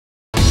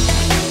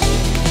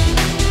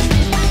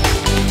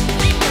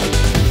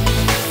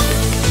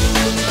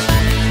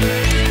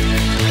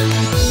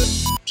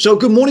So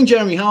good morning,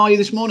 Jeremy. How are you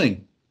this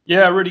morning?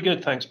 Yeah, really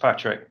good. Thanks,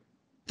 Patrick.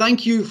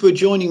 Thank you for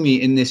joining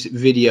me in this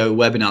video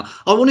webinar.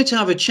 I wanted to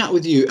have a chat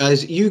with you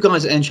as you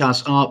guys at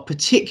Enghouse are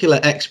particular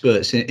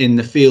experts in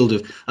the field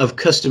of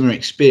customer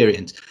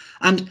experience.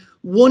 And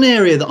one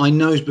area that I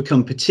know has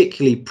become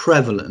particularly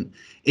prevalent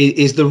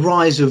is the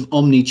rise of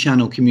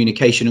omni-channel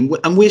communication.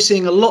 And we're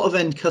seeing a lot of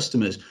end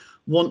customers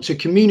want to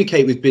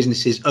communicate with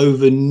businesses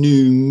over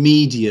new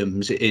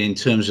mediums in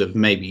terms of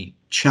maybe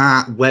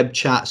chat, web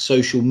chat,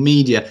 social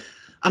media.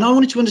 And I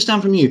wanted to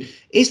understand from you,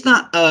 is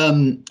that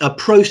a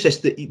process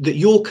that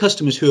your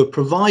customers who are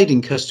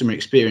providing customer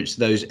experience to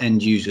those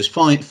end users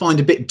find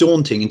a bit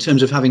daunting in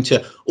terms of having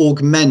to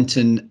augment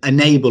and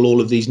enable all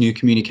of these new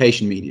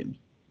communication mediums?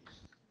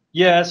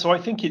 Yeah, so I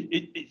think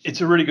it's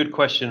a really good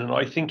question, and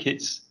I think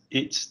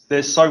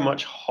there's so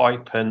much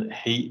hype and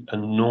heat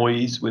and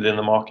noise within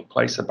the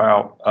marketplace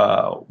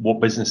about what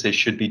businesses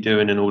should be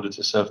doing in order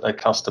to serve their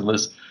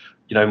customers,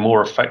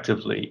 more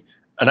effectively.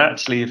 And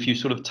actually, if you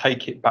sort of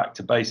take it back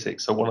to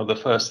basics, so one of the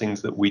first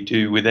things that we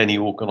do with any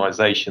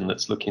organization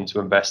that's looking to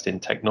invest in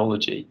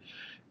technology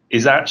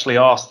is actually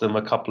ask them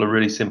a couple of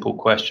really simple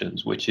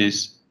questions, which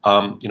is,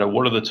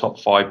 what are the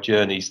top 5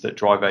 journeys that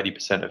drive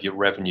 80% of your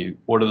revenue?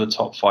 What are the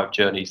top 5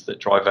 journeys that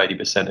drive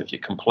 80% of your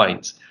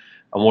complaints?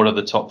 And what are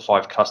the top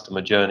 5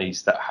 customer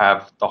journeys that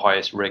have the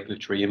highest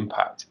regulatory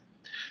impact?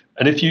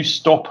 And if you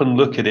stop and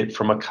look at it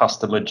from a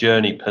customer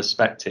journey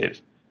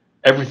perspective,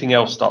 everything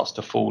else starts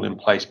to fall in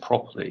place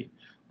properly.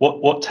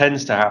 What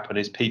tends to happen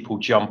is people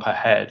jump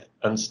ahead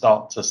and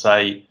start to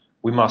say,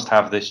 we must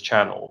have this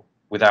channel,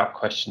 without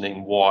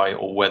questioning why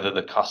or whether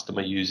the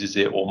customer uses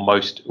it or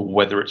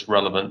whether it's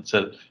relevant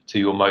to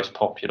your most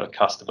popular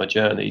customer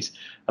journeys.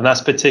 And that's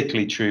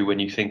particularly true when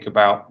you think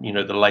about,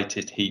 the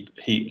latest heat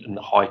and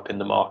hype in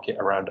the market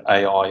around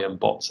AI and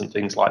bots and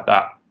things like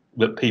that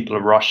people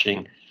are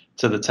rushing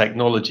to the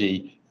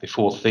technology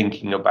before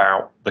thinking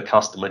about the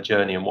customer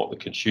journey and what the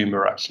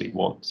consumer actually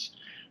wants.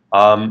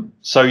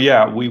 So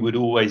yeah, we would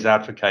always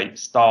advocate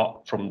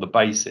start from the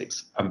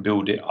basics and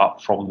build it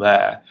up from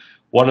there.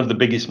 One of the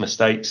biggest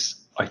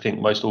mistakes I think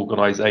most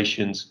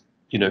organizations,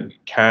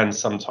 can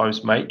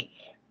sometimes make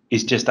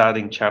is just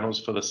adding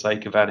channels for the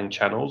sake of adding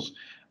channels.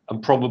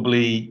 And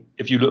probably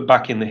if you look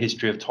back in the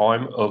history of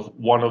time of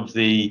one of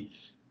the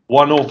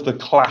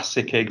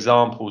classic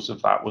examples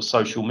of that was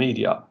social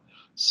media.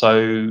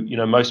 So,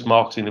 most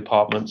marketing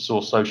departments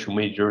saw social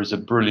media as a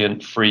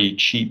brilliant, free,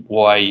 cheap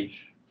way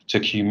to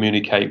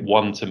communicate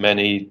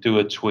one-to-many, do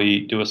a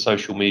tweet, do a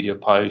social media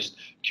post,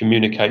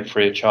 communicate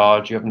free of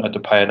charge. You haven't had to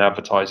pay an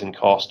advertising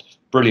cost.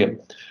 Brilliant.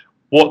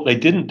 What they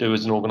didn't do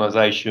as an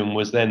organization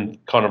was then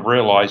kind of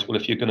realize, well,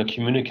 if you're going to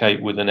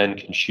communicate with an end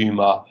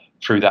consumer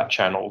through that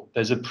channel,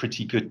 there's a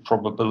pretty good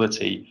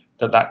probability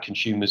that that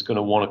consumer is going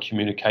to want to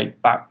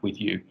communicate back with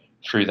you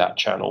through that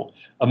channel.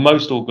 And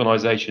most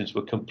organizations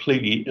were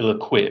completely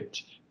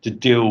ill-equipped to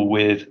deal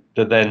with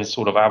the then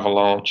sort of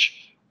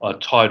avalanche, a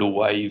tidal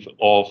wave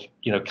of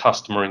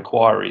customer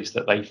inquiries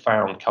that they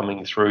found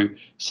coming through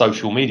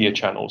social media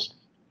channels.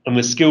 And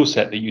the skill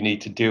set that you need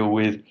to deal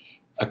with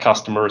a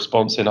customer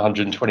response in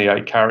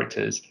 128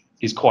 characters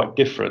is quite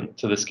different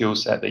to the skill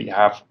set that you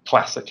have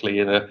classically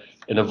in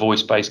a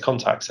voice-based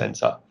contact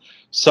center.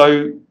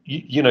 So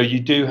you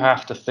do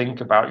have to think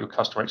about your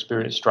customer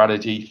experience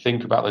strategy,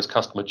 think about those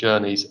customer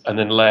journeys, and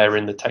then layer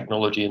in the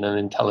technology in an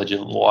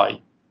intelligent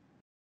way.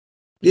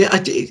 Yeah,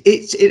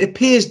 it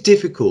appears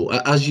difficult,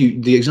 as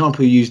the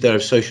example you used there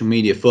of social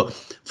media,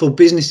 for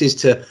businesses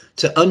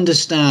to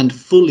understand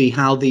fully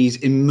how these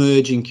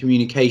emerging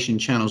communication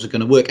channels are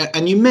going to work.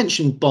 And you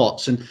mentioned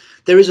bots, and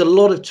there is a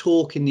lot of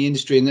talk in the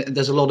industry, and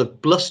there's a lot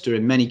of bluster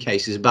in many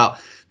cases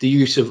about the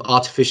use of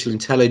artificial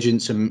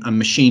intelligence and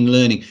machine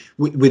learning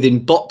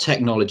within bot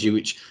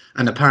technology,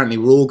 and apparently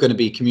we're all going to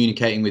be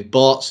communicating with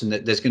bots, and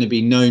that there's going to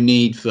be no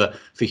need for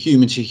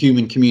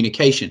human-to-human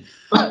communication.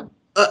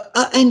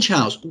 At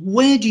Enghouse,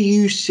 where do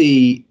you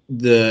see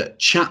the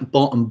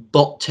chatbot and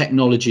bot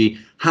technology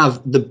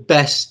have the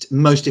best,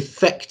 most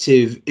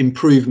effective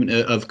improvement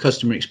of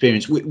customer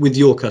experience with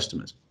your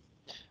customers?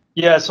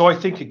 Yeah, so I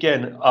think,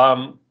 again,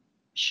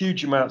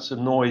 huge amounts of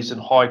noise and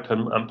hype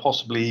and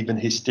possibly even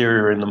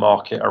hysteria in the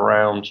market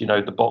around,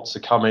 the bots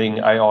are coming,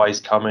 AI is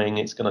coming,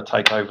 it's going to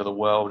take over the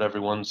world,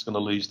 everyone's going to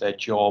lose their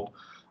job.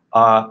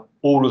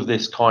 All of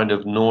this kind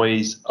of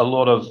noise, a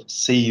lot of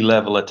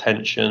C-level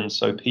attention,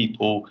 so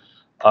people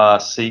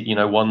see,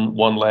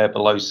 one layer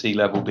below sea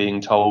level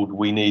being told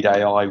we need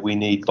AI, we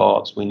need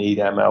bots, we need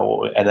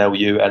ML,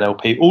 NLU,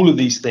 NLP, all of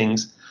these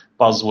things,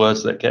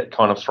 buzzwords that get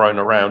kind of thrown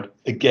around,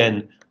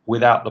 again,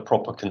 without the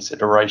proper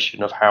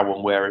consideration of how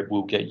and where it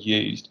will get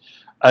used.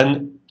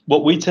 And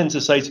what we tend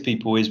to say to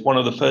people is one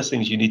of the first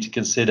things you need to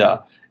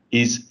consider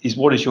is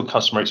what is your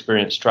customer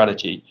experience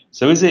strategy?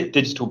 So is it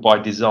digital by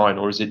design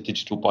or is it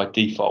digital by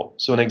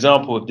default? So an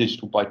example of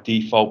digital by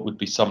default would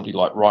be somebody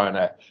like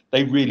Ryanair.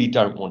 They really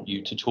don't want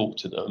you to talk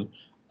to them.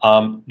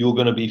 You're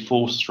going to be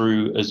forced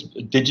through as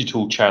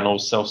digital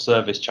channels,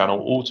 self-service channel,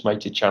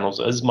 automated channels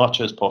as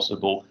much as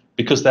possible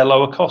because they're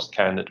lower cost,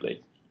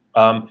 candidly.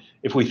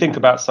 If we think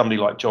about somebody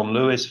like John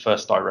Lewis,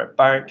 First Direct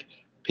Bank,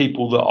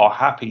 people that are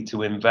happy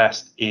to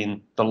invest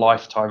in the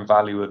lifetime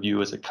value of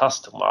you as a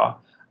customer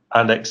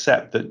and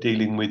accept that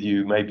dealing with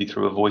you maybe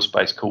through a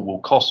voice-based call will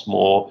cost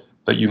more,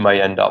 but you may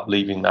end up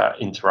leaving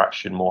that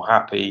interaction more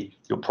happy,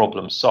 your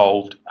problem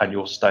solved, and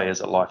you'll stay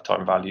as a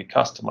lifetime value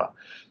customer.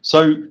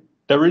 So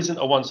there isn't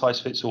a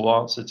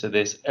one-size-fits-all answer to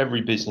this.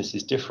 Every business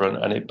is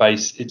different, and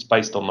it's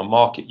based on the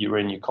market you're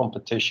in, your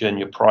competition,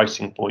 your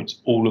pricing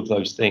points, all of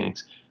those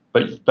things.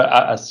 But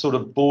at a sort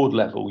of board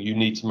level, you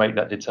need to make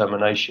that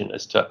determination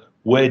as to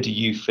where do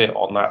you fit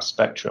on that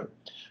spectrum.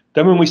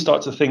 Then when we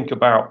start to think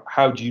about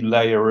how do you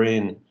layer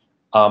in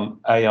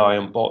AI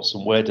and bots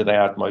and where do they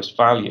add most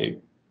value,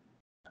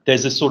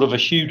 there's a sort of a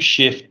huge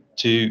shift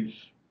to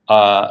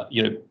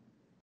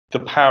the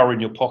power in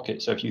your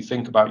pocket. So if you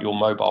think about your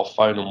mobile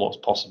phone and what's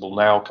possible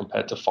now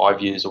compared to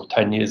 5 years or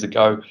 10 years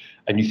ago,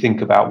 and you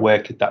think about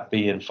where could that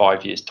be in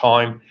 5 years'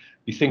 time,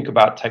 you think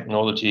about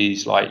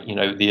technologies like,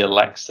 the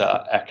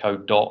Alexa, Echo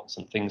Dots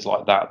and things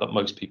like that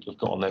most people have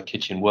got on their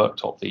kitchen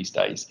worktop these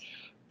days.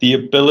 The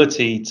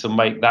ability to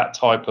make that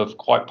type of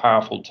quite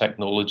powerful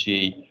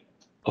technology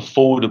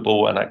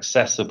affordable and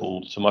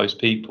accessible to most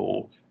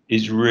people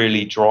is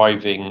really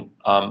driving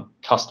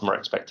customer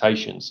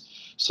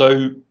expectations.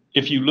 So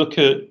if you look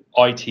at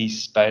IT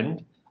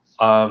spend,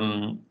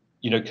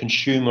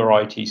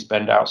 consumer IT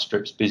spend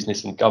outstrips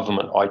business and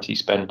government IT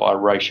spend by a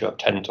ratio of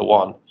 10 to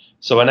 1.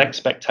 So an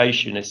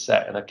expectation is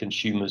set in a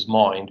consumer's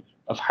mind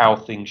of how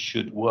things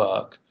should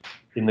work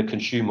in the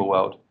consumer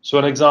world. So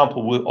an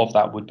example of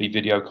that would be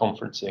video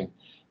conferencing.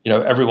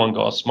 Everyone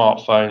got a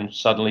smartphone.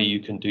 Suddenly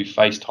you can do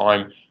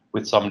FaceTime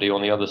with somebody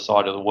on the other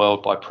side of the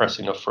world by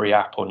pressing a free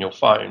app on your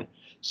phone.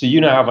 So you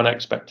now have an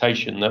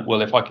expectation that,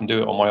 well, if I can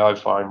do it on my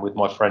iPhone with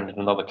my friend in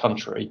another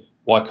country,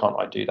 why can't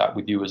I do that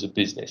with you as a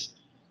business?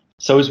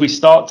 So as we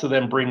start to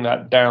then bring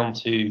that down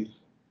to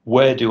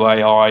where do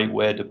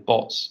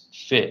bots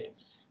fit?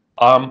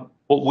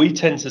 What we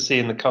tend to see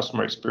in the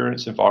customer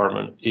experience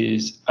environment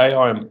is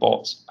AI and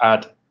bots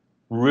add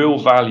real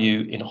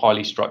value in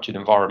highly structured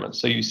environments.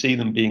 So you see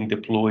them being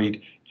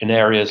deployed in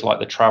areas like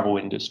the travel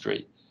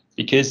industry,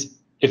 because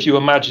if you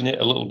imagine it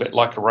a little bit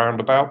like a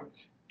roundabout,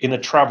 in a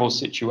travel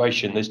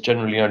situation, there's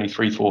generally only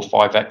 3, 4,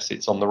 5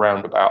 exits on the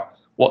roundabout.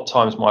 What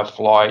time's my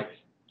flight?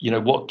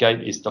 What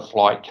gate is the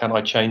flight? Can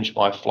I change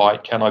my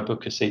flight? Can I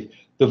book a seat?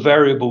 The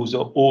variables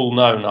are all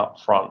known up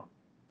front.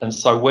 And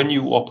so when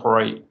you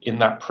operate in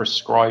that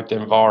prescribed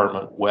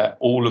environment where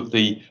all of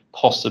the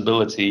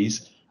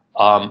possibilities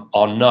are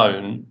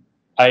known,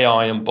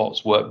 AI and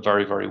bots work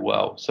very, very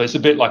well. So it's a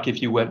bit like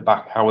if you went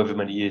back however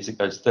many years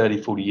ago,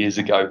 30, 40 years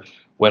ago,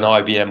 when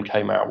IBM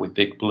came out with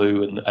Big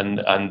Blue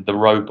and the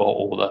robot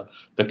or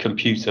the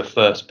computer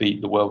first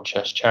beat the world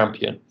chess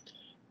champion.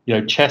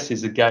 Chess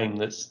is a game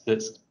that's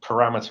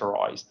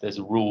parameterized. There's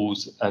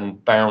rules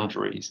and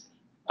boundaries,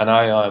 and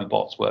AI and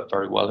bots work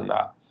very well in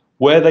that.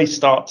 Where they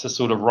start to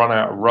sort of run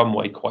out of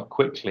runway quite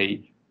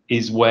quickly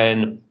is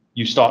when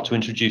you start to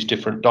introduce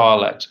different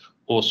dialects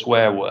or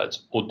swear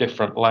words or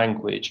different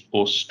language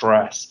or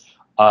stress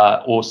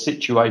or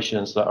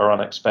situations that are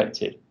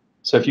unexpected.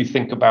 So if you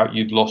think about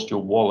you've lost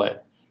your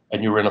wallet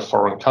and you're in a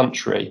foreign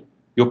country,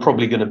 you're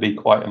probably going to be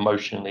quite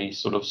emotionally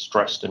sort of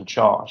stressed and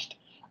charged.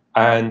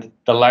 And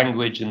the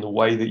language and the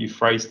way that you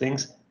phrase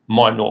things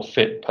might not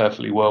fit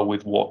perfectly well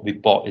with what the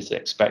bot is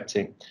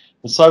expecting.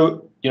 And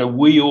so,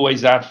 we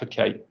always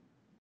advocate,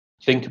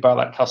 think about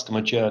that customer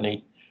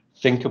journey,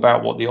 think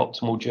about what the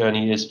optimal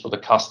journey is for the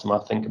customer,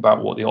 think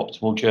about what the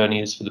optimal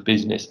journey is for the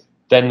business,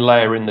 then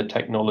layer in the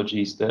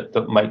technologies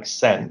that make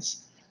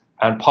sense.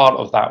 And part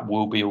of that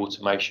will be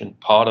automation,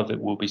 part of it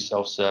will be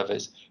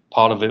self-service,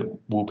 part of it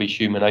will be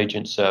human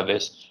agent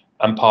service,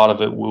 and part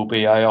of it will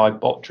be AI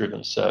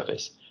bot-driven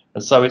service.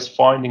 And so it's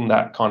finding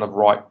that kind of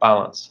right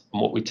balance.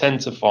 And what we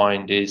tend to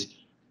find is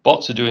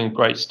bots are doing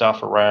great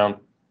stuff around,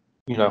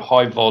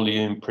 high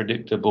volume,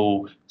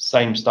 predictable,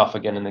 same stuff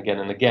again and again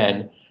and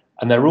again.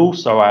 And they're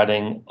also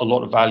adding a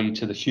lot of value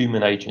to the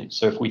human agent.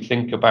 So if we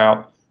think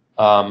about,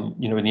 in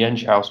the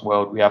Enghouse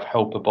world, we have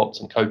helper bots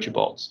and coacher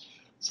bots.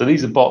 So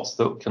these are bots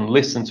that can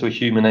listen to a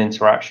human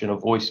interaction, a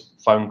voice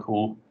phone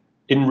call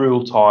in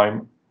real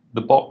time.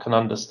 The bot can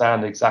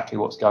understand exactly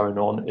what's going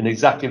on in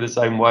exactly the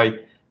same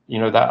way,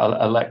 that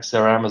Alexa,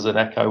 Amazon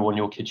Echo on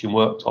your kitchen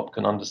worktop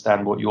can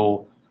understand what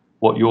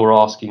you're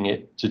asking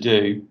it to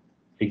do.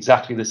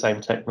 Exactly the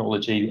same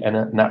technology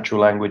and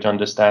natural language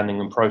understanding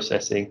and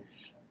processing,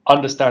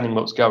 understanding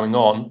what's going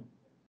on,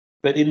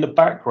 but in the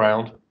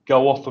background,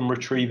 go off and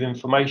retrieve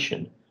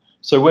information.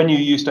 So when you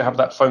used to have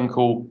that phone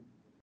call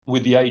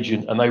with the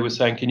agent and they were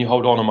saying, can you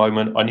hold on a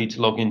moment? I need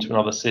to log into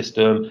another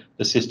system.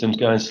 The system's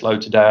going slow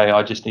today.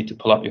 I just need to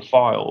pull up your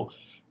file.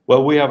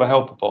 Well, we have a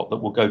helper bot that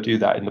will go do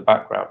that in the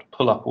background,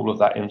 pull up all of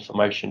that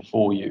information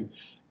for you.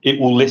 It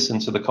will listen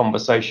to the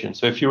conversation.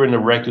 So if you're in a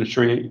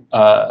regulatory,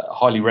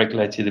 highly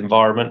regulated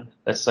environment,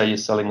 let's say you're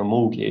selling a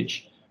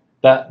mortgage,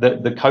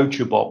 the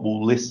coacher bot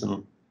will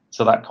listen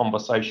to that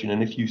conversation.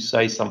 And if you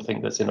say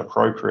something that's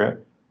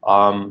inappropriate,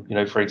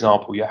 for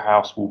example, your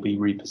house will be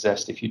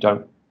repossessed if you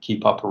don't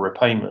keep up a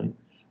repayment,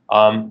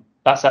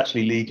 that's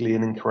actually legally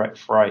an incorrect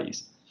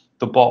phrase.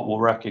 The bot will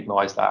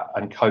recognize that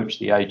and coach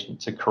the agent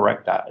to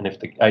correct that. And if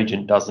the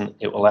agent doesn't,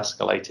 it will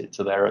escalate it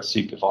to their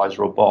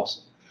supervisor or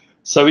boss.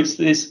 So it's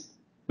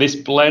this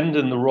blend,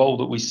 and the role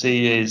that we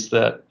see is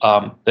that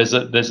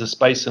there's a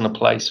space and a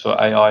place for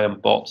AI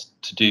and bots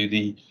to do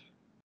the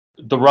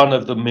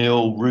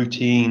run-of-the-mill,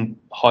 routine,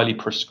 highly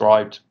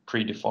prescribed,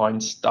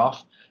 predefined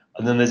stuff.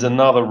 And then there's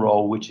another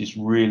role which is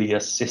really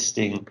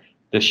assisting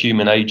the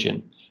human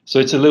agent. So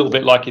it's a little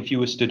bit like if you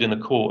were stood in a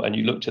court and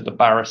you looked at the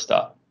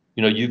barrister.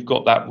 You know, you've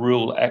got that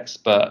real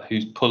expert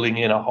who's pulling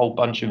in a whole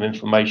bunch of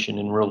information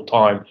in real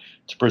time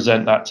to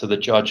present that to the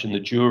judge and the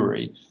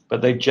jury.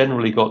 But they've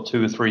generally got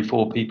 2 or 3,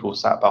 4 people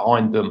sat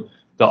behind them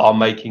that are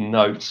making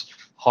notes,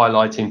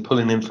 highlighting,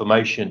 pulling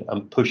information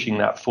and pushing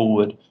that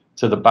forward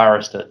to the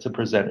barrister to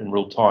present in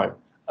real time.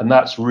 And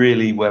that's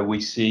really where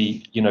we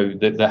see, you know,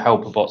 the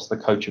helper bots, the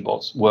coacher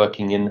bots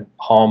working in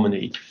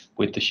harmony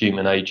with the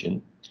human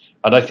agent.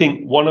 And I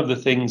think one of the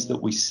things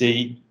that we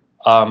see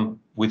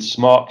with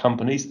smart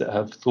companies that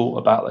have thought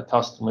about the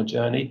customer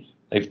journey,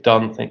 they've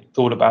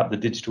thought about the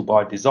digital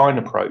by design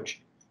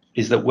approach,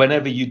 is that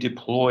whenever you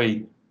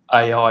deploy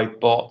AI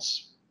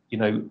bots, you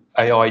know,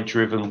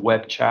 AI-driven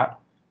web chat,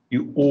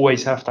 you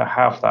always have to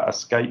have that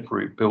escape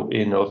route built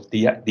in of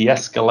the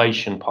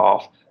escalation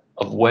path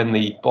of when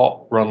the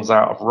bot runs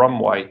out of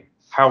runway,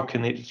 how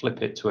can it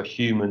flip it to a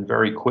human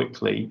very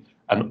quickly,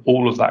 and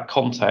all of that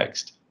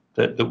context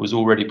that was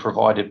already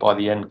provided by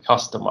the end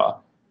customer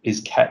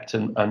is kept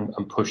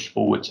and pushed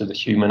forward to the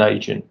human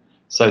agent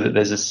so that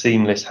there's a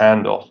seamless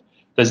handoff.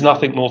 There's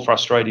nothing more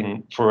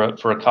frustrating for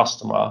a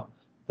customer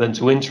than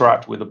to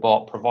interact with a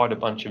bot, provide a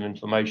bunch of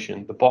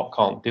information, the bot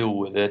can't deal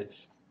with it,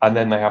 and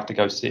then they have to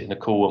go sit in a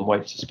call and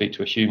wait to speak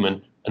to a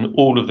human, and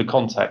all of the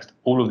context,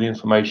 all of the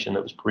information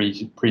that was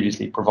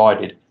previously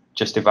provided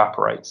just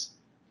evaporates.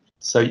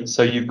 So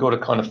you've got to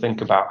kind of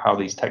think about how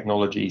these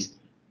technologies,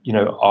 you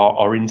know,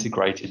 are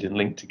integrated and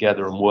linked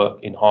together and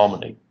work in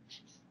harmony.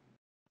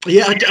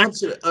 Yeah,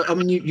 I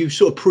mean, you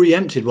sort of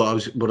preempted what I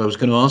was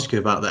going to ask you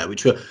about there,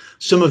 which were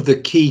some of the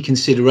key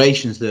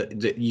considerations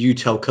that you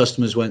tell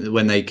customers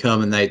when they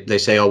come and they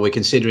say, oh, we're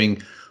considering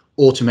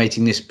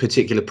automating this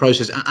particular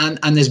process,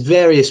 and there's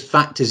various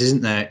factors,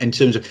 isn't there, in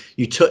terms of,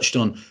 you touched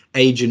on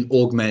agent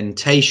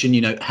augmentation,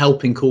 you know,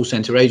 helping call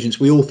center agents.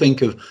 We all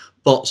think of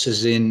bots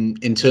as in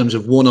terms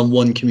of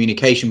one-on-one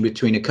communication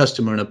between a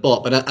customer and a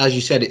bot, but as you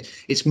said,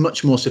 it's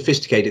much more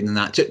sophisticated than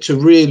that. To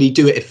really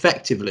do it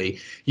effectively,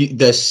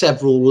 there's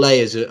several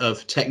layers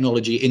of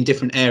technology in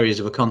different areas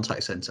of a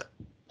contact center.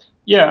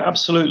 Yeah,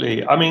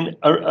 absolutely. I mean,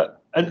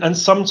 and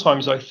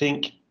sometimes I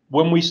think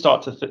when we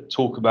start to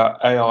talk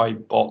about AI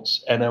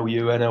bots,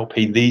 NLU,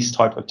 NLP, these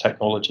type of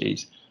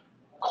technologies,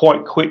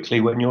 quite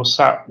quickly when you're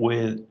sat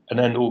with an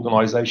end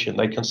organization,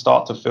 they can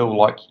start to feel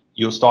like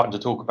you're starting to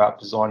talk about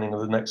designing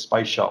the next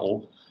space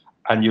shuttle,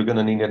 and you're going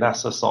to need a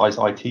NASA-sized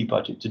IT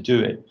budget to do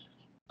it.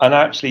 And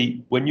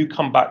actually, when you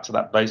come back to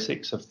that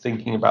basics of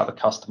thinking about the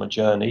customer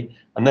journey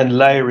and then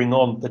layering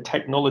on the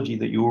technology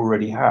that you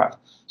already have.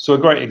 So a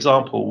great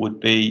example would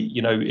be,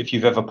 you know, if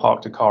you've ever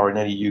parked a car in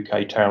any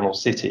UK town or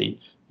city,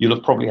 you'll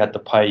have probably had to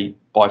pay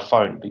by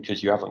phone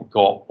because you haven't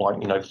got,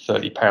 like, you know,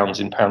 £30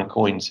 in pound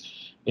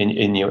coins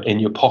in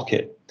your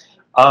pocket.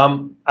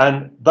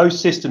 And those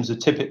systems are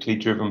typically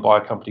driven by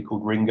a company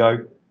called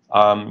Ringo.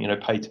 You know,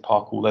 pay to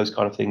park, all those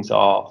kind of things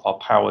are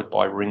powered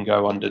by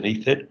Ringo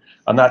underneath it.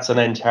 And that's an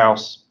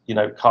end-house, you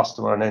know,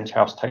 customer and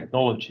end-house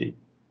technology.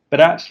 But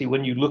actually,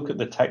 when you look at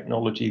the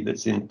technology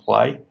that's in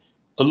play,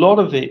 a lot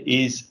of it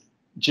is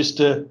just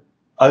a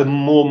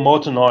more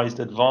modernized,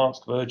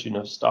 advanced version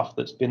of stuff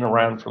that's been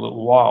around for a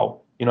little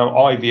while. You know,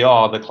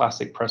 IVR, the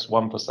classic press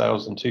 1 for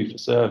sales and 2 for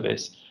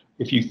service.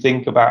 If you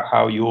think about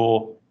how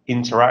you're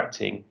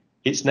interacting,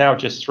 it's now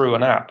just through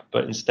an app,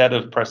 but instead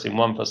of pressing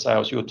 1 for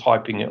sales, you're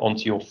typing it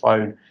onto your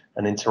phone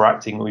and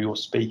interacting, or you're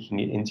speaking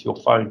it into your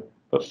phone.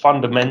 But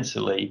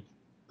fundamentally,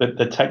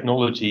 the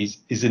technologies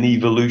is an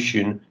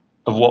evolution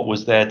of what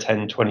was there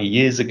 10, 20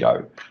 years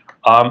ago.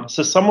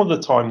 So some of the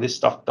time, this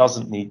stuff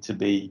doesn't need to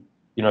be,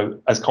 you know,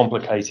 as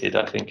complicated,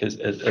 I think,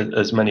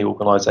 as many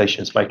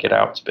organizations make it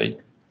out to be.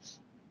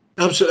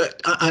 Absolutely,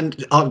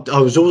 and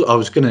I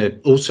was going to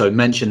also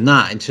mention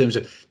that in terms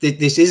of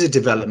this is a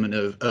development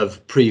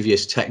of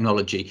previous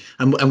technology,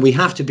 and we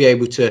have to be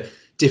able to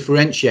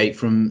differentiate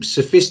from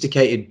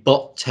sophisticated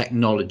bot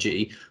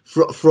technology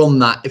from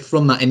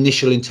that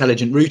initial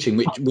intelligent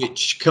routing,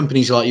 which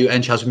companies like you,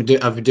 Enghouse,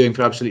 have been doing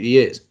for absolutely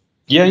years.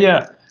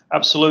 Yeah,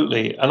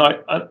 absolutely, and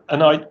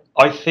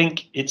I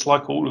think it's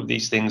like all of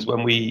these things.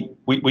 When we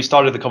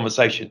started the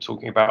conversation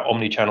talking about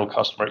omni-channel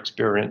customer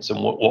experience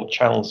and what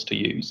channels to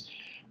use.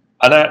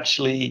 And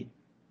actually,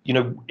 you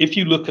know, if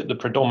you look at the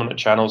predominant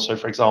channels, so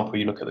for example,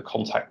 you look at the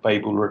Contact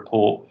Babel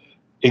report,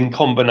 in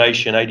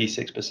combination,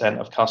 86%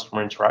 of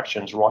customer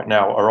interactions right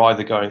now are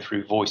either going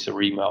through voice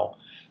or email.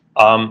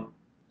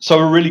 So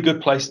a really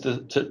good place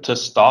to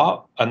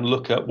start and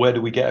look at where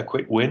do we get a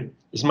quick win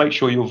is make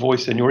sure your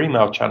voice and your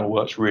email channel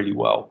works really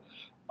well.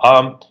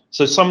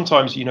 So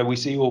sometimes, we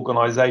see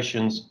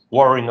organizations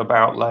worrying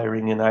about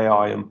layering in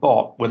AI and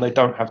bot when they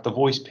don't have the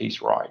voice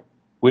piece right,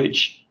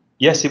 which,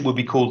 yes, it would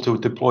be cool to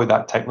deploy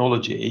that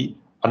technology.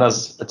 And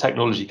as a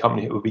technology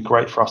company, it would be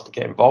great for us to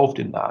get involved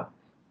in that.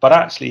 But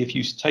actually, if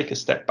you take a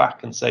step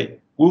back and say,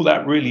 will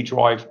that really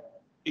drive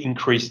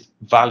increased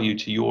value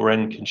to your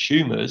end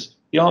consumers?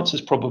 The answer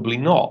is probably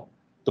not.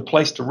 The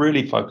place to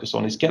really focus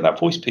on is get that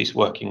voice piece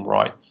working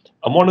right.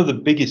 And one of the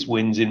biggest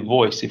wins in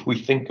voice, if we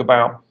think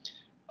about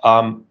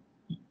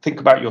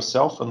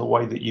yourself and the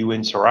way that you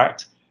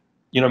interact.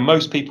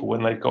 Most people,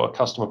 when they've got a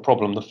customer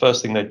problem, the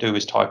first thing they do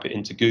is type it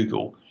into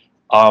Google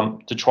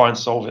to try and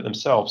solve it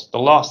themselves. The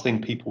last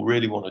thing people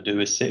really want to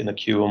do is sit in a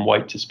queue and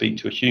wait to speak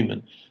to a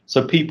human.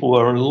 So people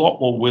are a lot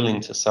more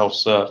willing to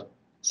self-serve.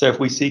 So if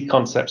we see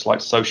concepts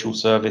like social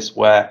service,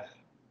 where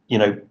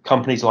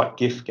companies like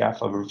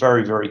giffgaff are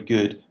very, very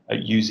good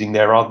at using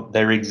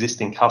their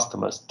existing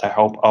customers to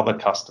help other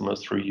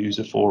customers through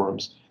user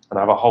forums, and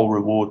have a whole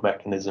reward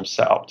mechanism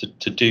set up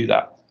to do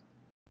that.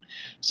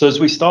 So as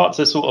we start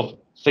to sort of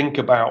think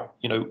about,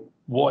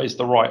 what is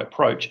the right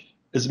approach,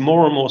 as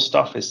more and more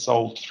stuff is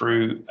solved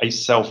through a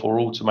self or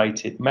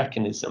automated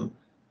mechanism,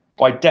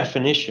 by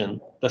definition,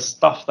 the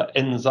stuff that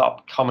ends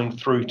up coming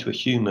through to a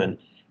human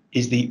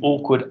is the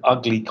awkward,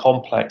 ugly,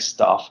 complex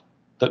stuff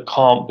that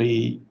can't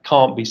be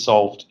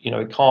solved.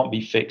 It can't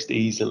be fixed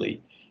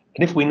easily.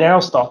 And if we now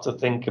start to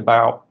think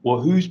about, well,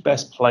 who's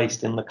best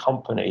placed in the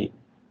company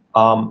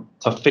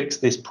to fix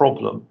this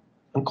problem?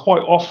 And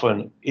quite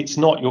often, it's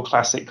not your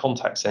classic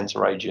contact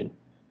center agent.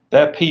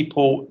 They're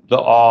people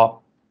that are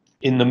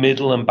in the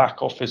middle and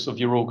back office of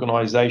your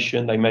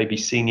organization. They may be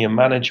senior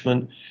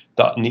management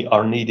that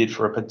are needed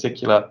for a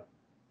particular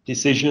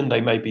decision.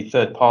 They may be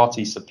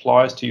third-party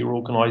suppliers to your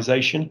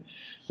organization.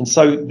 And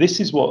so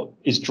this is what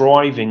is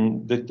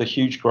driving the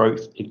huge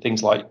growth in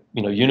things like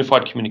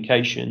unified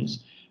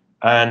communications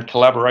and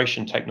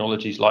collaboration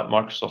technologies like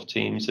Microsoft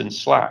Teams and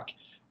Slack.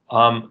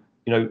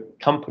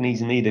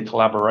 Companies need a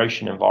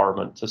collaboration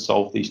environment to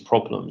solve these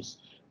problems.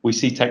 We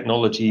see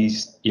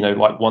technologies,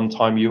 like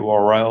one-time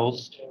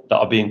URLs that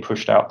are being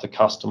pushed out to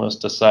customers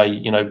to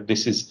say,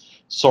 this is,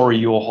 sorry,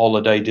 your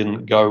holiday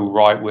didn't go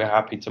right. We're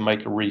happy to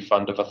make a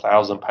refund of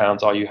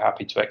 £1,000. Are you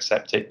happy to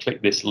accept it?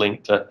 Click this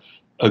link to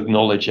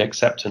acknowledge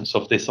acceptance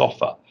of this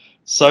offer.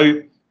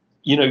 So,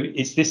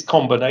 it's this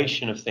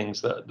combination of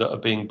things that are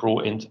being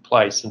brought into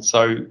place. And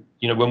so,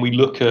 when we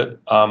look at,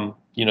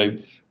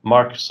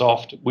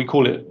 Microsoft, we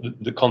call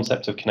it the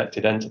concept of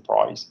connected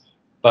enterprise,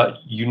 but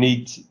you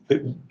need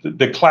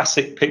the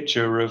classic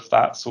picture of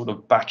that sort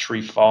of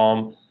battery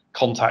farm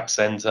contact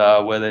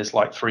center where there's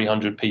like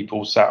 300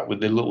 people sat with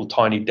their little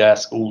tiny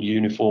desk, all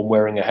uniform,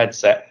 wearing a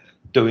headset,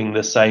 doing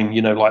the same,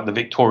 like the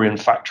Victorian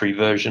factory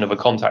version of a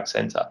contact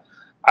center.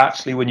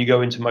 Actually, when you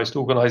go into most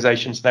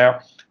organizations now,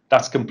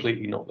 that's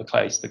completely not the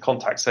case. The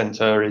contact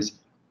center is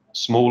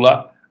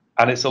smaller,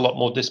 and it's a lot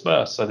more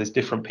dispersed. So there's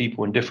different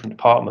people in different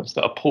departments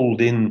that are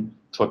pulled in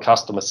to a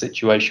customer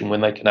situation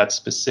when they can add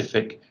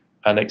specific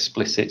and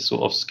explicit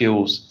sort of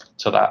skills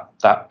to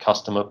that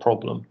customer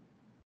problem.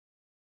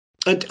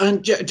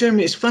 And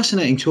Jeremy, it's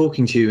fascinating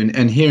talking to you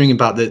and hearing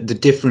about the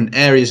different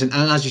areas. And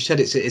as you said,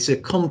 it's a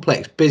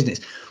complex business.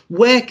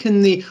 Where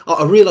can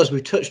I realise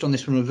we've touched on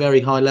this from a very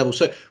high level.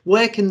 So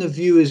where can the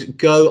viewers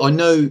go? I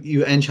know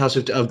you at Enghouse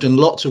have done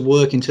lots of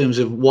work in terms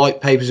of white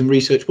papers and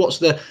research. What's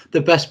the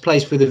best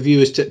place for the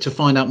viewers to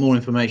find out more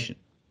information?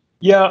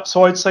 Yeah,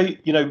 so I'd say,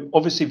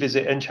 obviously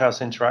visit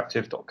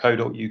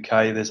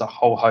enghouseinteractive.co.uk. There's a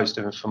whole host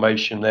of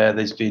information there.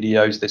 There's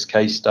videos, there's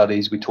case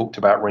studies. We talked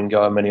about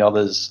Ringo and many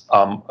others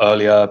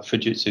earlier.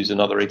 Fujitsu is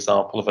another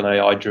example of an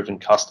AI-driven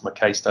customer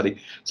case study.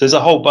 So there's a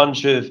whole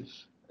bunch of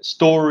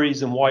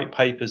stories and white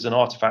papers and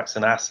artifacts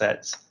and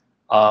assets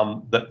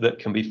that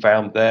can be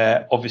found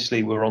there.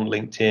 Obviously, we're on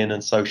LinkedIn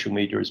and social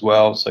media as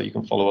well, so you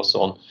can follow us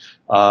on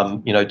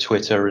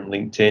Twitter and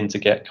LinkedIn to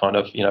get kind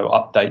of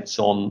updates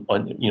on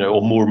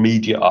or more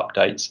immediate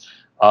updates.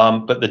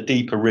 But the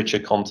deeper, richer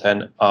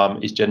content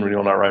is generally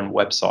on our own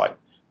website.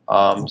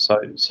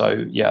 So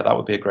yeah, that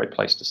would be a great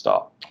place to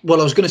start. Well,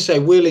 I was going to say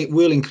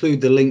we'll include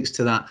the links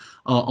to that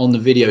on the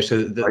video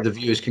so that the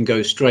viewers can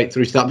go straight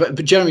through to that.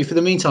 But Jeremy, for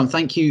the meantime,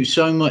 thank you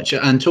so much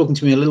and talking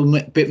to me a little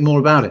bit more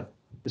about it.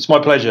 It's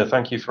my pleasure.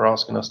 Thank you for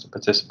asking us to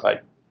participate.